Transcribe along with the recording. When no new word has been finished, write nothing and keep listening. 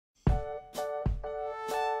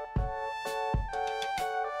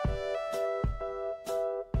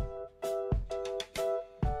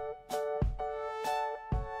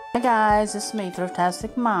Hi guys, it's me,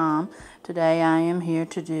 Thriftastic Mom. Today I am here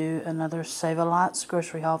to do another Save-A-Lots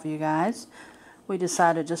grocery haul for you guys. We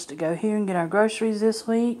decided just to go here and get our groceries this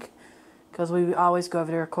week because we always go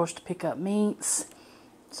over there, of course, to pick up meats.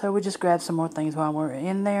 So we just grabbed some more things while we're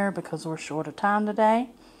in there because we're short of time today.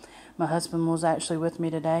 My husband was actually with me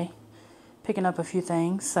today picking up a few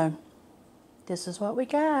things, so this is what we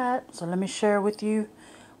got. So let me share with you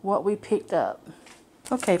what we picked up.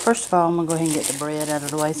 Okay, first of all, I'm going to go ahead and get the bread out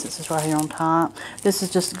of the way since it's right here on top. This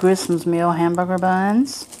is just Grissom's Meal hamburger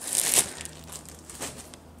buns.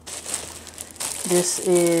 This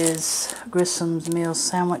is Grissom's Meal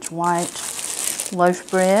sandwich white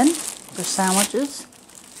loaf bread for sandwiches.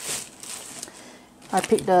 I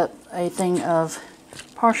picked up a thing of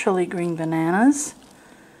partially green bananas.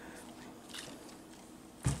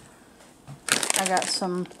 I got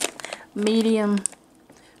some medium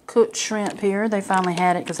cooked shrimp here. They finally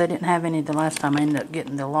had it because they didn't have any the last time. I ended up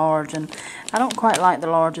getting the large, and I don't quite like the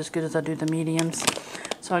large as good as I do the mediums.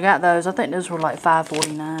 So I got those. I think those were like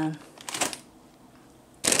 $5.49.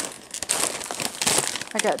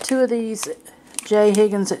 I got two of these J.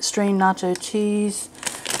 Higgins Extreme Nacho Cheese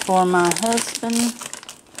for my husband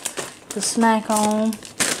to snack on.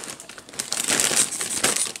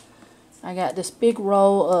 I got this big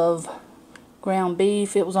roll of ground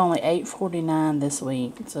beef. It was only $8.49 this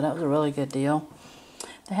week, so that was a really good deal.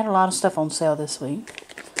 They had a lot of stuff on sale this week.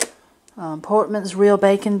 Portman's real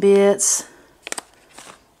bacon bits.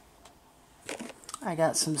 I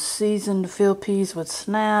got some seasoned field peas with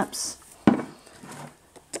snaps.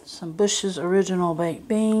 Some Bush's original baked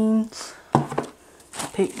beans. I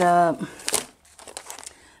picked up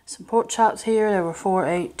some pork chops here. They were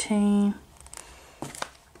 $4.18.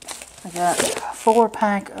 I got a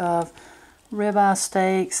 4-pack of ribeye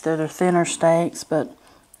steaks. They're the thinner steaks, but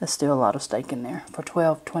there's still a lot of steak in there for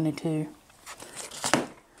 $12.22.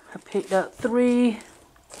 I picked up 3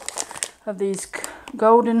 of these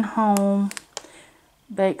Golden Home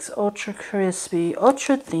Bakes Ultra Crispy,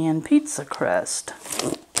 Ultra Thin Pizza Crust.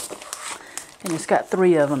 And it's got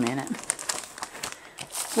 3 of them in it.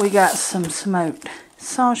 We got some smoked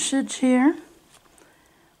sausage here.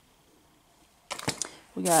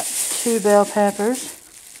 We got 2 bell peppers.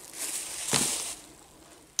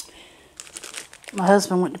 My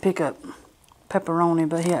husband went to pick up pepperoni,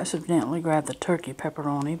 but he accidentally grabbed the turkey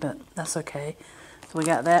pepperoni, but that's okay. So we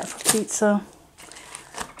got that for pizza.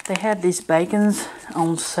 They had these bacons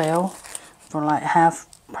on sale for like half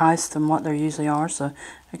price than what they usually are, so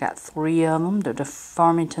I got 3 of them. They're the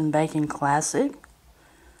Farmington Bacon Classic.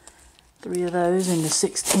 3 of those in the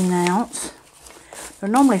 16 ounce. They're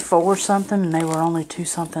normally 4 something, and they were only 2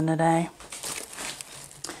 something today.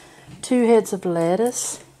 2 heads of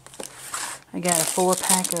lettuce. I got a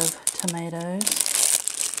 4-pack of tomatoes.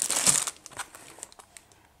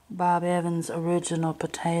 Bob Evans original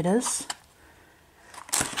potatoes.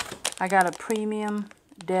 I got a premium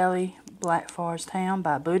deli Black Forest ham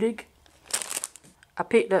by Boutig. I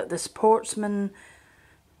picked up this Portsman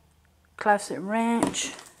Classic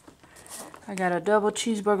Ranch. I got a double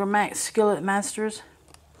cheeseburger mac skillet masters.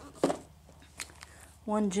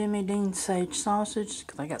 1 Jimmy Dean sage sausage,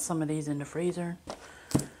 because I got some of these in the freezer.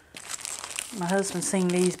 My husband seen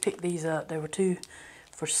these, picked these up. They were 2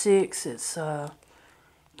 for $6. It's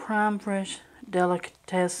Prime Fresh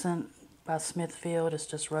Delicatessen by Smithfield. It's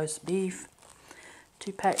just roast beef.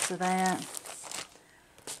 2 packs of that.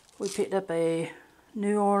 We picked up a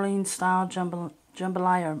New Orleans style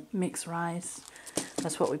jambalaya mixed rice.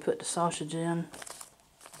 That's what we put the sausage in.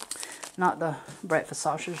 Not the breakfast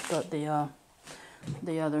sausage, but the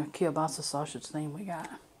other kielbasa sausage thing we got.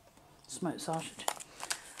 Smoked sausage.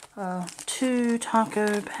 2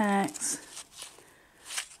 taco packs,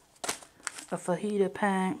 a fajita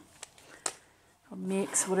pack, a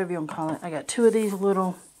mix, whatever you want to call it. I got 2 of these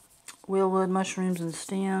little Willwood mushrooms and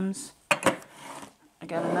stems. I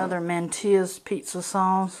got another Mantia's pizza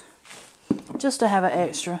sauce, just to have an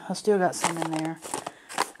extra. I still got some in there.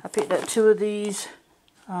 I picked up 2 of these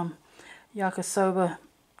yakisoba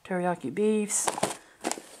teriyaki beefs.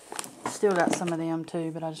 Still got some of them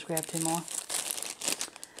too, but I just grabbed 2 more.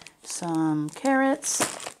 Some carrots,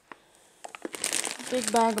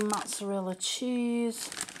 big bag of mozzarella cheese.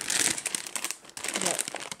 Got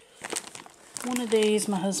 1 of these.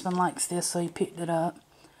 My husband likes this, so he picked it up.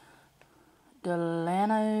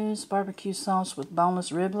 Delano's barbecue sauce with boneless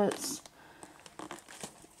riblets.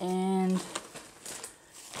 And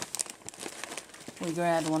we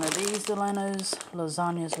grabbed 1 of these Delano's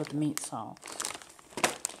lasagnas with meat sauce.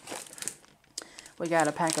 We got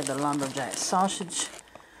a pack of the lumberjack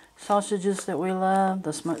sausages that we love,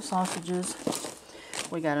 the smoked sausages.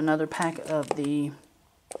 We got another pack of the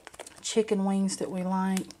chicken wings that we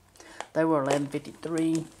like. They were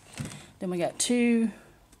 $11.53. Then we got 2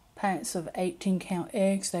 packs of 18-count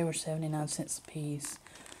eggs. They were 79 cents a piece.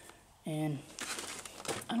 And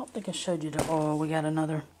I don't think I showed you the oil. We got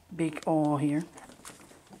another big oil here.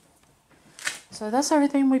 So that's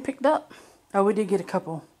everything we picked up. Oh, we did get a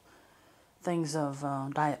couple things of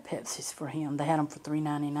Diet Pepsis for him. They had them for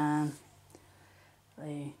 $3.99.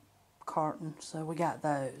 A carton, so we got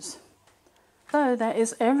those. So that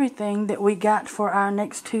is everything that we got for our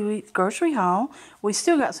next 2 weeks grocery haul. We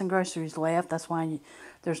still got some groceries left. That's why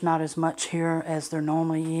there's not as much here as there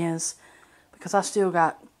normally is, because I still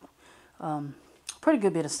got a pretty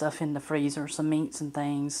good bit of stuff in the freezer, some meats and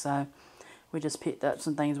things. So we just picked up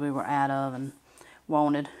some things we were out of and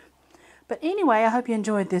wanted. But anyway, I hope you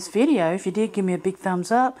enjoyed this video. If you did, give me a big thumbs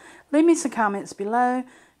up. Leave me some comments below.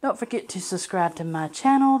 Don't forget to subscribe to my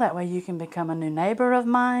channel. That way you can become a new neighbor of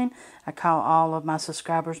mine. I call all of my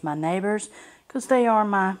subscribers my neighbors because they are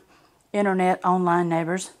my internet online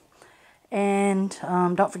neighbors. And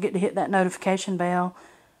don't forget to hit that notification bell.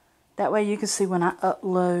 That way you can see when I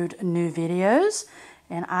upload new videos.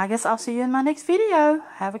 And I guess I'll see you in my next video.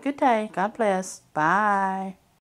 Have a good day. God bless. Bye.